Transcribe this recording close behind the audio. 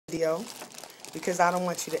video because I don't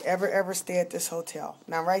want you to ever stay at this hotel.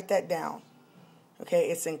 Now write that down. Okay,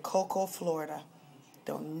 it's in Cocoa, Florida.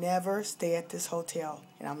 Don't never stay at this hotel,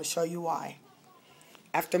 and I'm going to show you why.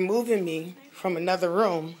 After moving me from another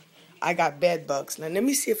room, I got bed bugs. Now let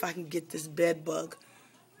me see if I can get this bed bug.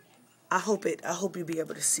 I hope you'll be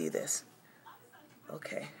able to see this.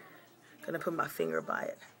 Okay. Gonna put my finger by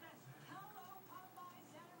it.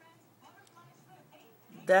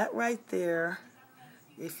 That right there,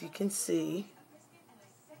 if you can see,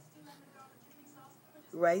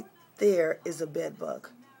 right there is a bed bug.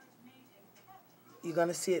 You're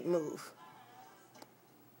gonna see it move.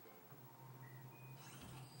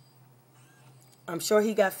 I'm sure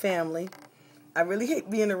he got family. I really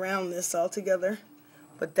hate being around this altogether,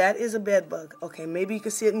 but that is a bed bug. Okay, maybe you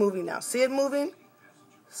can see it moving now. See it moving?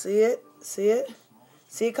 See it? See it?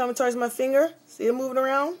 See it coming towards my finger? See it moving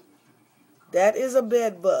around? That is a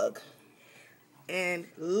bed bug. And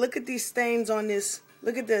look at these stains on this.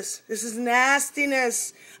 Look at this. This is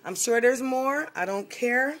nastiness. I'm sure there's more. I don't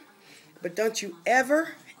care. But don't you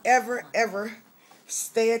ever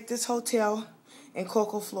stay at this hotel in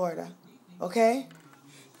Cocoa, Florida. Okay?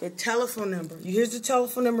 The telephone number. Here's the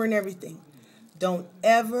telephone number and everything. Don't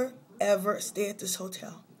ever stay at this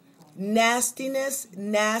hotel. Nastiness,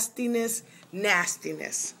 nastiness,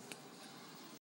 nastiness.